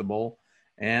taxable.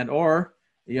 Or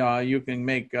you can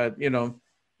make, 4%,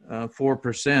 4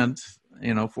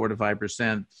 to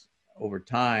 5% over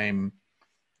time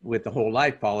with the whole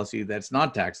life policy that's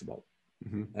not taxable.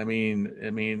 Mm-hmm. I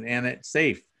mean, and it's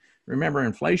safe. Remember,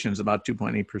 inflation is about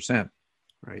 2.8%.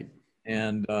 Right.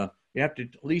 And you have to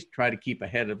at least try to keep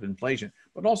ahead of inflation.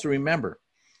 But also remember,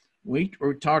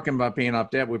 we're talking about paying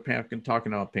off debt. We're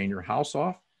talking about paying your house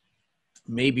off.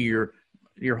 Maybe your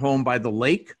home by the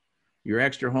lake, your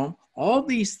extra home. All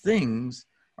these things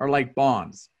are like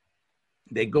bonds.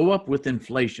 They go up with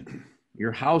inflation.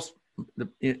 Your house,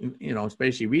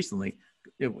 especially recently,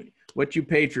 what you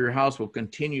paid for your house will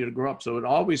continue to grow up. So it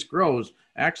always grows.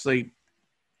 Actually,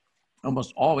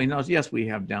 almost always, yes, we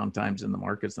have downtimes in the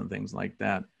markets and things like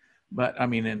that. But I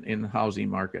mean, in the housing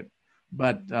market,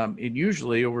 but it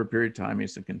usually over a period of time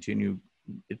it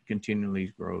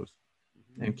continually grows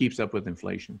and keeps up with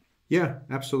inflation. Yeah,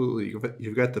 absolutely.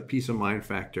 You've got the peace of mind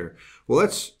factor. Well,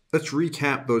 let's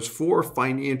recap those 4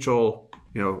 financial,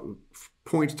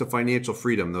 points to financial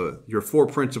freedom. Your 4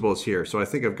 principles here. So I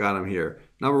think I've got them here.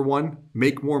 Number 1,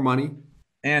 make more money,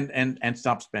 and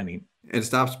stop spending. And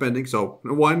stop spending. So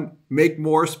 1, make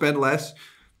more, spend less.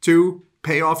 2,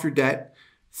 pay off your debt.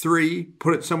 3,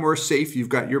 put it somewhere safe. You've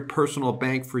got your personal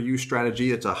bank for you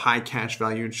strategy. It's a high cash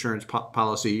value insurance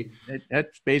policy.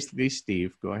 That's basically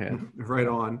Steve. Go ahead. Right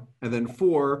on. And then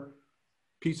 4,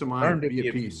 peace of mind, be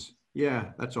at peace.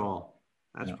 Yeah, that's all.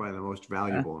 That's probably the most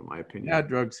valuable in my opinion. Yeah,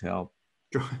 drugs help.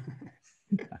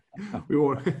 We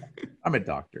won't. I'm a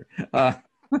doctor.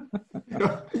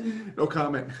 No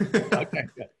comment. Okay.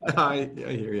 I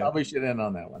hear you. Probably should end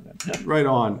on that one then. Right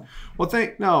on.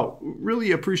 Well,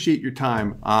 really appreciate your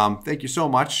time. Thank you so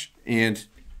much. And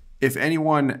if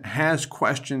anyone has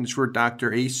questions for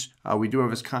Dr. Ace, we do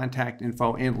have his contact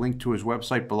info and link to his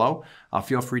website below.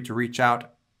 Feel free to reach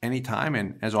out anytime.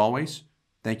 And as always,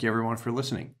 thank you everyone for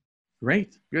listening.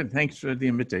 Great. Good. Thanks for the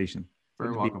invitation.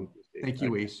 Very Good to be welcome. with you, Steve. Thank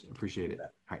you, Okay. Ace. Appreciate it.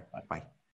 All right. Bye.